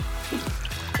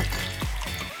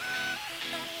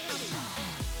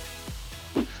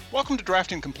Welcome to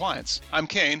Drafting Compliance. I'm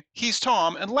Kane, he's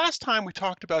Tom, and last time we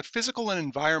talked about physical and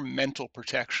environmental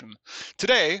protection.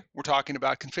 Today, we're talking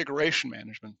about configuration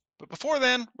management. But before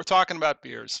then, we're talking about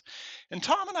beers. And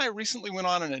Tom and I recently went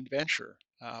on an adventure.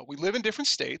 We live in different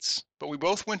states, but we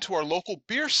both went to our local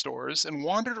beer stores and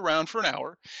wandered around for an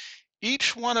hour,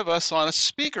 each one of us on a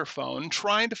speakerphone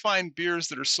trying to find beers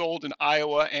that are sold in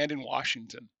Iowa and in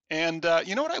Washington. And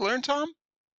you know what I learned, Tom?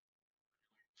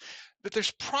 That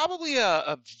there's probably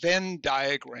a Venn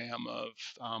diagram of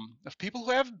people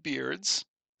who have beards,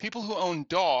 people who own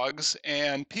dogs,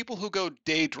 and people who go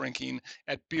day drinking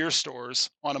at beer stores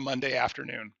on a Monday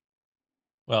afternoon.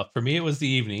 Well, for me, it was the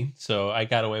evening, so I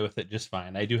got away with it just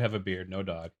fine. I do have a beard, no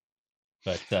dog.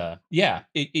 But, yeah,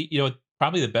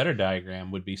 probably the better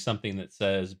diagram would be something that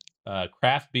says,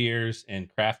 craft beers and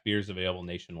craft beers available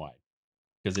nationwide,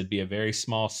 because 'cause it'd be a very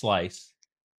small slice,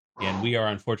 and we are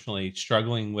unfortunately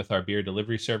struggling with our beer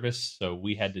delivery service, so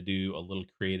we had to do a little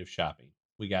creative shopping.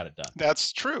 We got it done.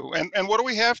 That's true. And what do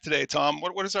we have today, Tom?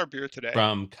 What is our beer today?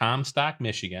 From Comstock,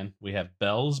 Michigan, we have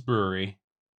Bell's Brewery,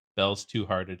 Bell's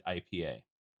Two-Hearted IPA,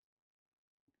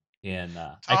 and,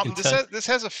 I Tom, can tell. this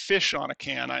has a fish on a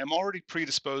can. I am already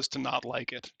predisposed to not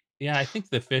like it. Yeah, I think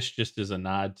the fish just is a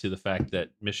nod to the fact that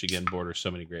Michigan borders so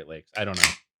many Great Lakes. I don't know.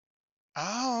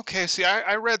 Oh, okay. See,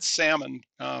 I read salmon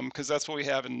because that's what we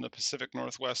have in the Pacific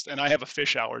Northwest, and I have a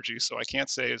fish allergy, so I can't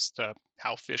say as to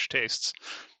how fish tastes.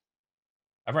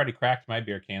 I've already cracked my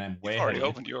beer can. I'm You've way ahead already of you.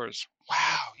 opened yours.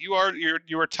 Wow, you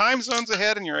are time zones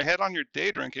ahead, and you're ahead on your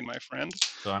day drinking, my friend.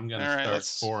 So I'm All gonna right, start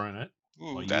let's. pouring it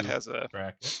while Ooh, you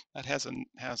crack it. that has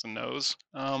a nose.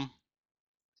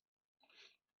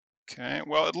 Okay.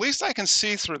 Well, at least I can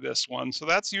see through this one, so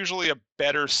that's usually a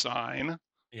better sign.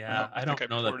 Yeah, Oh, I I think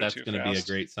don't I know that poured it that's too gonna be a fast.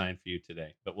 great sign for you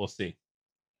today, but we'll see.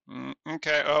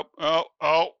 Okay. Oh, oh,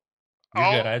 oh, You're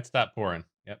oh. good. I'd stop pouring.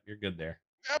 Yep, you're good there.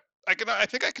 Yep. I can. I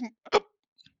think I can. Oh,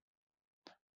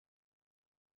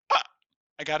 ah,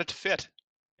 I got it to fit.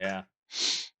 Yeah.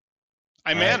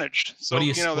 I All right. managed. So What do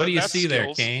you that's see there,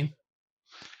 skills. Kane?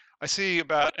 I see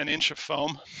about an inch of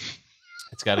foam.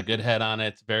 It's got a good head on it.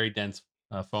 It's very dense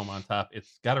foam on top.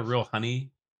 It's got a real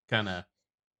honey kind of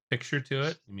picture to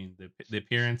it. I mean, the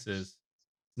appearance is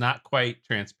not quite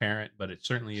transparent, but it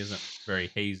certainly isn't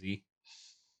very hazy.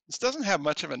 This doesn't have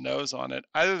much of a nose on it.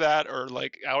 Either that or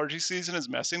like allergy season is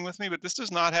messing with me, but this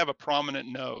does not have a prominent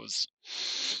nose.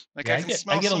 Like Yeah, I I can get I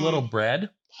smell get a little some bread,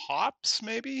 hops,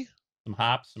 maybe. some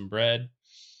hops, some bread.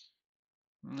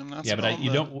 I'm not Yeah, but smelling you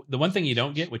the. don't. The one thing you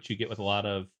don't get, which you get with a lot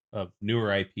of newer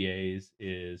IPAs,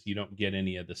 is you don't get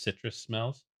any of the citrus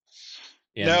smells,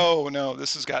 and No, no,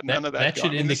 this has got none that of that that going.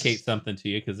 should I mean, this indicate is. something to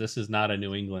you because this is not a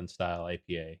New England style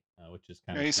IPA, which is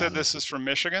kind of You said this synonymous is with from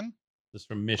Michigan, this is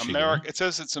from Michigan. America. It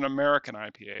says it's an American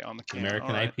IPA on the It's an can. All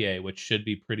American right, IPA, which should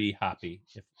be pretty hoppy.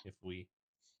 If we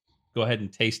go ahead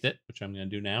and taste it, which I'm going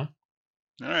to do now.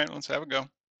 all right. Let's have a go.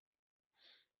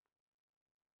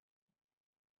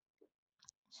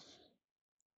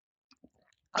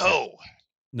 Yeah, Oh,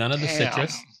 none of the damn.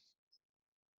 citrus.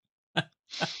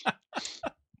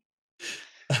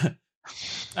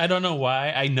 I don't know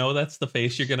why. I know that's the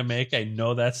face you're gonna make. I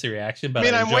know that's the reaction, I but I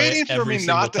mean, I'm enjoy it waiting for every me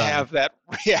single not to time. have that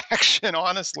reaction,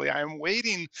 honestly. I'm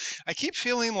waiting. I keep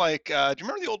feeling like, do you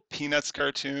remember the old Peanuts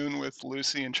cartoon with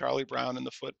Lucy and Charlie Brown and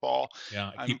the football?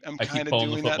 Yeah, I'm I kind keep of pulling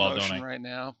the doing that football, don't motion I? right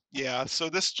now. Yeah, so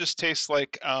this just tastes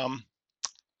like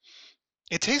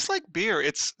it tastes like beer.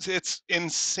 It's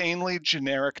insanely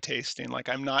generic tasting. Like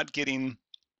I'm not getting.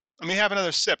 Let me have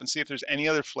another sip and see if there's any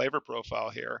other flavor profile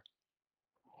here.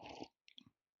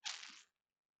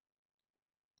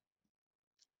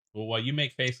 Well, while you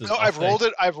make faces, No, I'll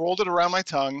say I've rolled it around my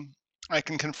tongue. I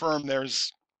can confirm there's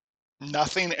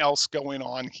nothing else going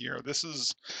on here. This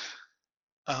is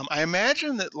I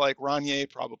imagine that like Ronier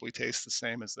probably tastes the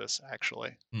same as this,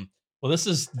 actually. hmm. Well, this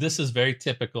is very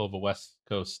typical of a West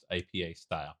Coast IPA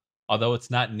style. Although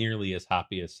it's not nearly as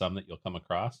hoppy as some that you'll come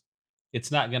across,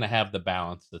 it's not gonna have the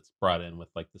balance that's brought in with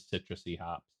like the citrusy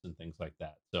hops and things like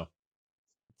that. So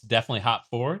it's definitely hop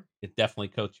forward. It definitely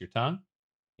coats your tongue.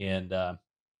 And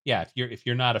yeah, if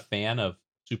you're not a fan of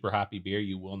super hoppy beer,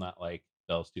 you will not like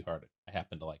Bell's Two Hearted. I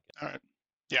happen to like it. All right.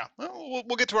 Yeah, well,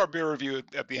 we'll get to our beer review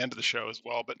at the end of the show as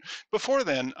well. But before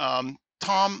then,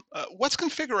 Tom, what's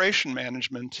configuration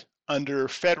management under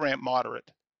FedRAMP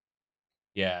moderate?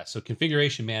 Yeah, so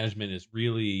configuration management is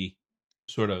really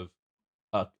sort of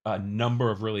a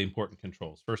number of really important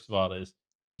controls. First of all, is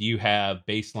do you have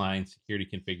baseline security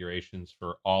configurations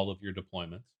for all of your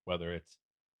deployments, whether it's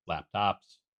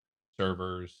laptops,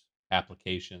 servers,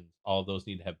 applications, all of those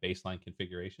need to have baseline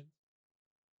configurations.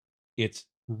 It's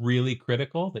really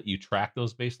critical that you track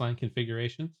those baseline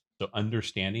configurations. So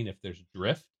understanding if there's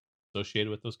drift associated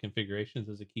with those configurations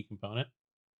is a key component.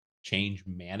 Change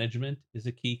management is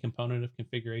a key component of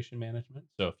configuration management.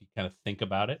 So if you kind of think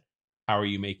about it, how are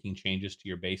you making changes to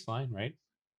your baseline, right?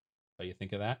 So you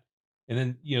think of that. And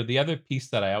then, the other piece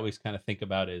that I always kind of think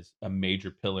about is a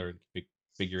major pillar in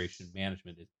configuration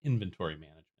management is inventory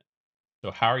management.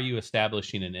 So how are you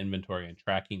establishing an inventory and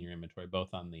tracking your inventory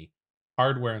both on the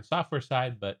hardware and software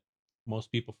side, but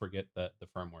most people forget the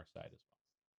firmware side as well.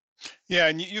 Yeah,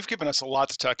 and you've given us a lot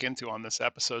to tuck into on this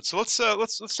episode. So let's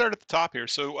start at the top here.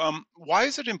 So, why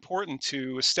is it important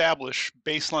to establish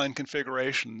baseline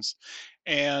configurations,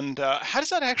 and how does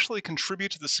that actually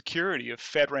contribute to the security of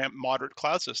FedRAMP moderate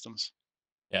cloud systems?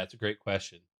 Yeah, it's a great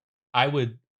question. I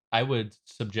would I would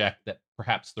subject that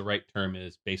perhaps the right term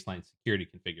is baseline security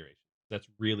configuration. That's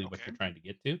really what Okay. you're trying to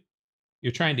get to.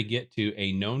 You're trying to get to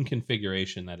a known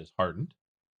configuration that is hardened,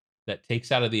 that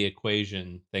takes out of the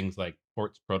equation things like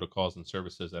ports, protocols, and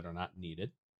services that are not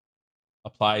needed,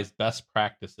 applies best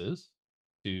practices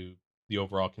to the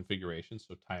overall configuration,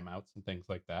 so timeouts and things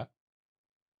like that,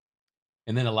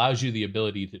 and then allows you the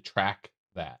ability to track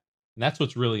that. And that's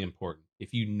what's really important.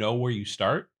 If you know where you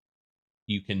start,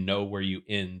 you can know where you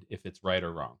end if it's right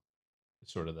or wrong.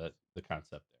 It's sort of the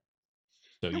concept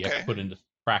there. So you have to Okay. put into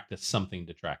practice something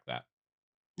to track that.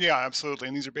 Yeah, absolutely.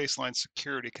 And these are baseline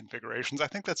security configurations. I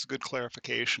think that's a good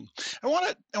clarification. I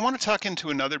want to tuck into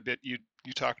another bit you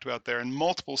talked about there. And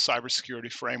multiple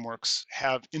cybersecurity frameworks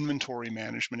have inventory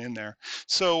management in there.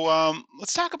 So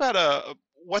let's talk about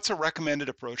what's a recommended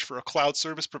approach for a cloud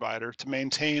service provider to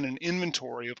maintain an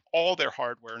inventory of all their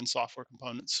hardware and software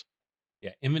components.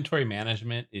 Yeah, inventory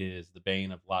management is the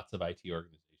bane of lots of IT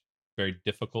organizations. Very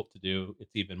difficult to do.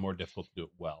 It's even more difficult to do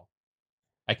it well.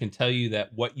 I can tell you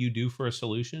that what you do for a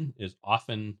solution is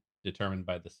often determined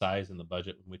by the size and the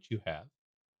budget in which you have.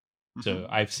 So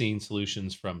Hmm. I've seen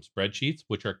solutions from spreadsheets,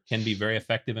 which can be very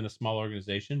effective in a small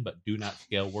organization, but do not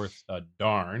scale worth a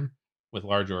darn with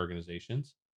larger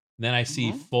organizations. Then I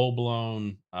see Hmm. full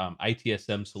blown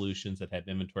ITSM solutions that have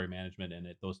inventory management in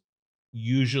it. Those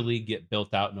usually get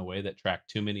built out in a way that track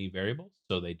too many variables,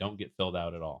 so they don't get filled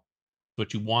out at all. So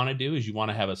what you want to do is you want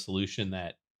to have a solution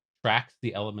that tracks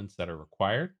the elements that are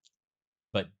required,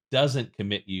 but doesn't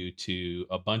commit you to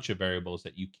a bunch of variables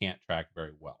that you can't track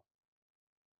very well.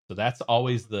 So that's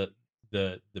always the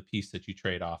piece that you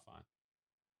trade off on.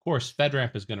 Of course,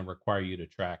 FedRAMP is gonna require you to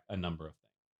track a number of things.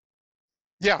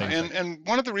 Yeah, Things like and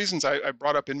one of the reasons I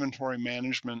brought up inventory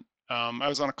management, I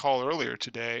was on a call earlier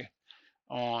today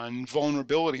on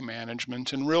vulnerability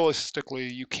management. And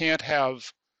realistically, you can't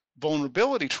have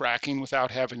vulnerability tracking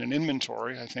without having an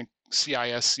inventory. I think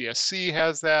CISCSC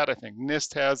has that. I think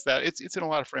NIST has that. It's in a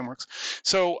lot of frameworks.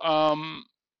 So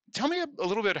tell me a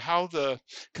little bit how the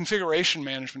configuration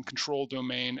management control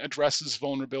domain addresses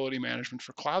vulnerability management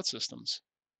for cloud systems.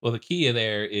 well, the key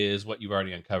there is what you've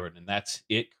already uncovered, and that's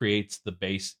it creates the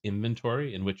base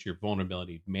inventory in which your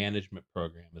vulnerability management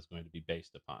program is going to be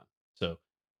based upon. So,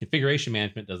 configuration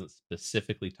management doesn't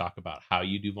specifically talk about how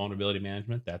you do vulnerability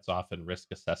management. That's often risk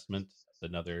assessment. It's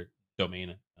another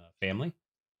domain family.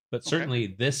 But Okay. certainly,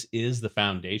 this is the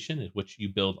foundation in which you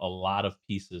build a lot of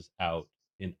pieces out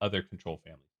in other control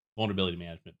families, vulnerability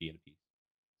management being a piece.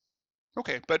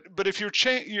 Okay, but if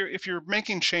if you're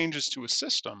making changes to a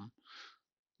system,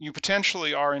 you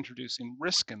potentially are introducing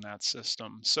risk in that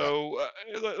system. Correct. So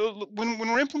when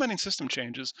we're implementing system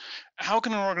changes, how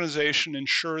can an organization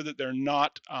ensure that they're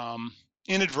not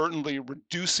inadvertently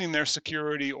reducing their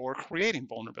security or creating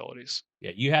vulnerabilities?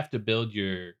 Yeah, you have to build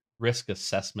your risk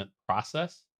assessment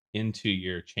process into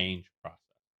your change process.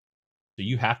 So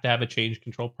you have to have a change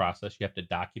control process. You have to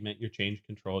document your change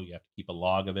control. You have to keep a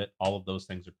log of it. All of those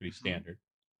things are pretty Hmm. standard.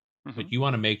 Hmm. But you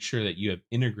want to make sure that you have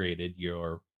integrated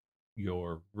your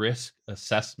risk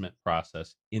assessment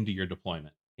process into your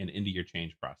deployment and into your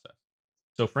change process.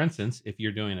 So for instance, if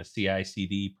you're doing a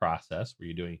CI/CD process where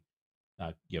you're doing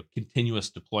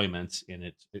continuous deployments and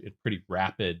it's a pretty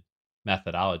rapid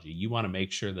methodology, you want to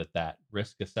make sure that that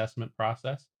risk assessment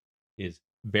process is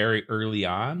very early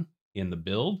on in the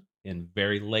build and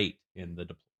very late in the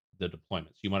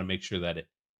deployments. You want to make sure that it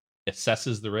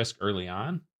assesses the risk early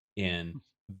on and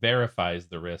verifies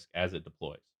the risk as it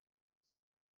deploys.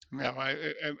 Yeah,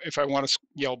 if I want to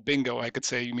yell bingo, I could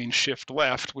say you mean shift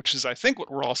left, which is, I think, what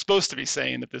we're all supposed to be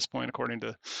saying at this point, according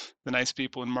to the nice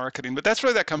people in marketing. But that's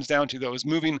what that comes down to, though, is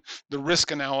moving the risk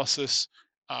analysis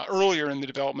earlier in the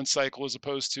development cycle as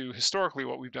opposed to historically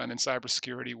what we've done in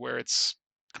cybersecurity, where it's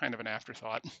kind of an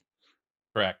afterthought.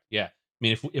 Correct. Yeah. I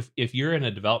mean, if you're in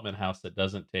a development house that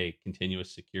doesn't take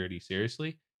continuous security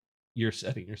seriously, you're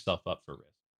setting yourself up for risk.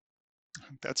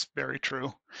 That's very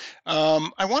true.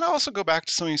 I want to also go back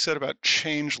to something you said about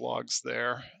change logs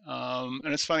there. And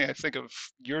it's funny, I think of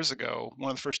years ago, one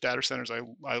of the first data centers I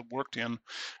worked in,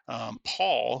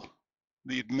 Paul,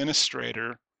 the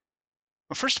administrator,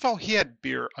 well, first of all, he had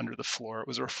beer under the floor. It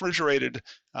was a refrigerated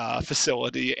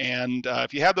facility, and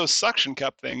if you had those suction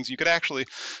cup things, you could actually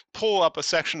pull up a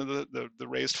section of the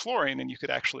raised flooring, and you could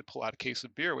actually pull out a case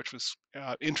of beer, which was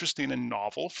interesting and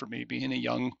novel for me, being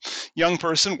a young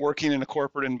person working in a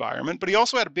corporate environment. But he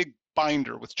also had a big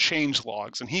binder with change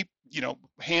logs, and he,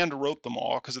 hand wrote them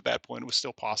all because at that point it was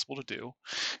still possible to do.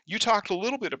 You talked a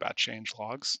little bit about change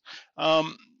logs.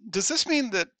 Um, does this mean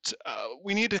that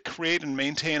we need to create and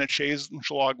maintain a change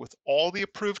log with all the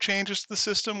approved changes to the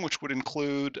system, which would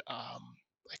include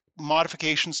like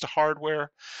modifications to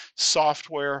hardware,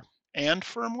 software, and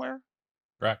firmware?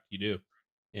 Correct, you do.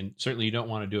 And certainly you don't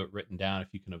want to do it written down if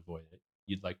you can avoid it.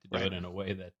 You'd like to do Right. it in a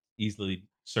way that's easily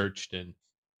searched and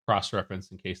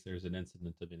cross-referenced in case there's an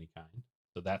incident of any kind.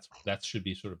 So that should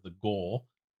be sort of the goal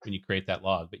when you create that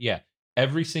log. But yeah,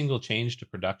 every single change to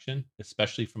production,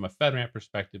 especially from a FedRAMP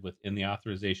perspective within the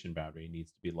authorization boundary,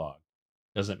 needs to be logged.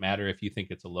 Doesn't matter if you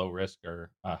think it's a low risk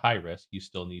or a high risk, you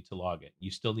still need to log it.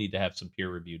 You still need to have some peer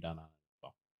review done on it as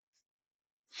well.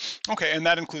 Okay, and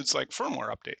that includes like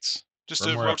firmware updates. Just to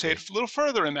Firmware rotate updates. a little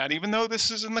further in that, even though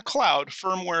this is in the cloud,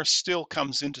 firmware still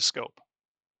comes into scope.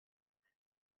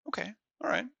 Okay, all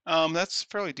right. That's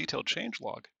fairly detailed change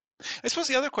log. I suppose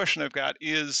the other question I've got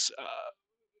is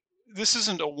this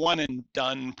isn't a one and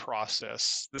done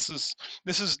process. This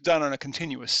is done on a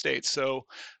continuous state. So,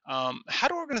 how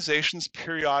do organizations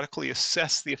periodically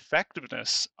assess the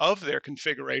effectiveness of their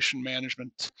configuration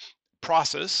management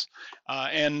process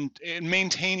and in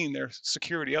maintaining their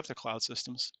security of their cloud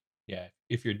systems? Yeah,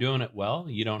 if you're doing it well,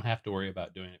 you don't have to worry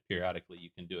about doing it periodically.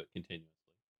 You can do it continuously.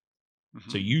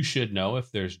 So Hmm. you should know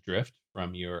if there's drift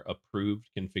from your approved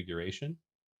configuration,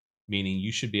 meaning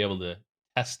you should be able to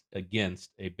test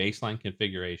against a baseline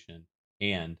configuration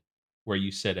and where you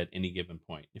sit at any given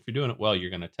point. If you're doing it well, you're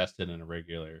going to test it in a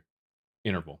regular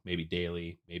interval, maybe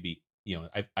daily, maybe,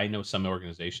 I know some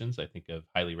organizations, I think of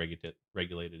highly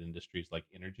regulated industries like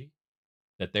energy,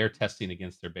 that they're testing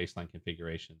against their baseline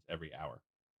configurations every hour.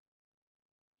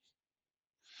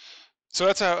 So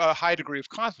that's a high degree of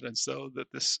confidence, though, that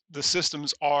the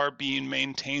systems are being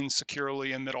maintained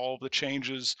securely and that all of the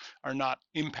changes are not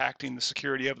impacting the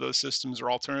security of those systems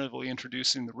or alternatively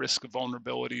introducing the risk of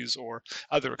vulnerabilities or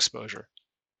other exposure.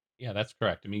 Yeah, that's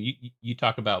correct. I mean, you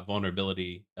talk about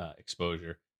vulnerability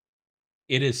exposure.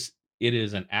 It is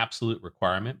an absolute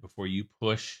requirement before you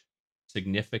push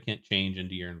significant change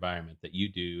into your environment that you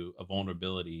do a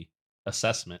vulnerability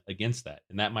assessment against that,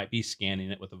 and that might be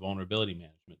scanning it with a vulnerability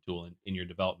management tool in your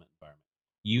development environment.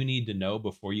 You need to know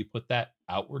before you put that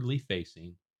outwardly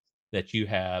facing that you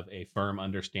have a firm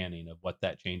understanding of what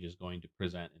that change is going to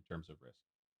present in terms of risk.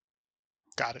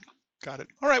 Got it. Got it.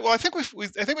 All right. Well, I think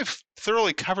we've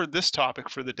thoroughly covered this topic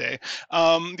for the day.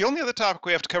 The only other topic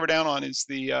we have to cover down on is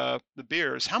the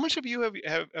beers. How much of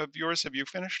yours have you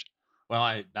finished? Well,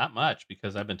 I not much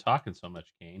because I've been talking so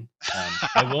much, Kane. I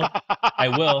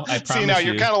See, now promise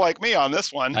you're you, kind of like me on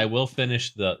this one. I will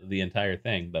finish the entire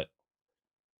thing, but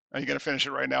Are you going to finish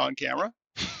it right now on camera?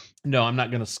 no, I'm not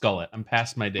gonna skull it. I'm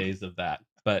past my days of that.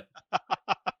 But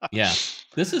yeah,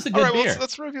 this is a All good right. Well, beer.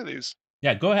 let's review these.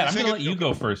 Yeah, go ahead. You I'm think gonna it? let you Okay.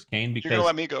 go first, Kane, You're gonna because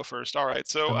let me go first. All right.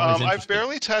 So I'm always I've interested.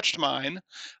 barely touched mine.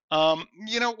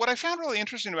 What I found really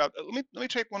interesting about let me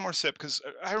take one more sip because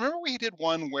I remember we did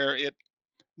one where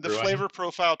the Brewing? flavor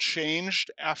profile changed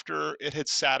after it had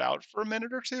sat out for a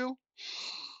minute or two.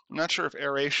 I'm not sure if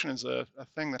aeration is a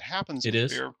thing that happens It with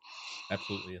is beer.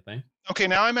 absolutely a thing. Okay,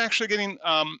 now I'm actually getting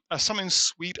something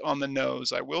sweet on the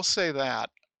nose. I will say that.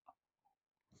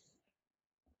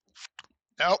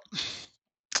 Nope,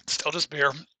 still just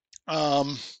beer.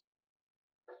 Um,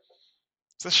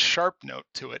 it's a sharp note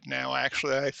to it now.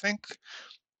 Actually, I think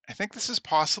this is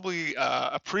possibly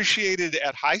appreciated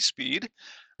at high speed,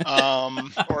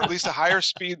 or at least a higher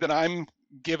speed than I'm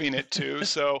giving it to.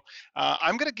 So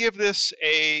I'm going to give this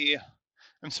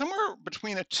I'm somewhere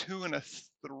between a 2 and a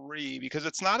 3 because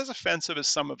it's not as offensive as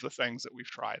some of the things that we've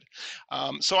tried.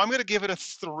 So I'm going to give it a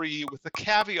 3 with the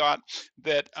caveat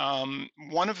that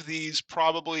one of these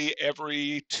probably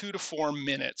every 2 to 4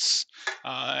 minutes,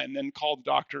 and then call the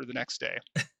doctor the next day.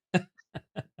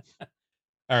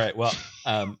 All right. Well,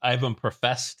 I'm a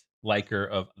professed liker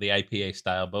of the IPA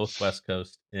style, both West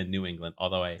Coast and New England,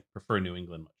 although I prefer New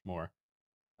England much more.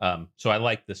 So I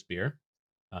like this beer.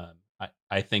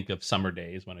 I think of summer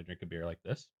days when I drink a beer like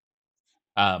this.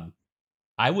 Um,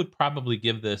 I would probably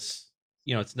give this.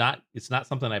 it's not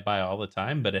something I buy all the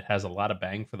time, but it has a lot of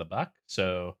bang for the buck.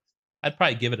 So I'd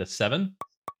probably give it a 7,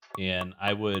 and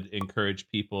I would encourage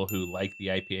people who like the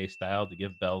IPA style to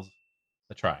give Bell's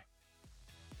a try.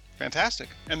 Fantastic.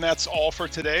 And that's all for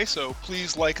today. So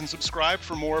please like and subscribe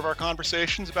for more of our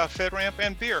conversations about FedRAMP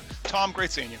and beer. Tom,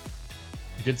 great seeing you.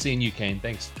 Good seeing you, Kane.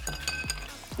 Thanks.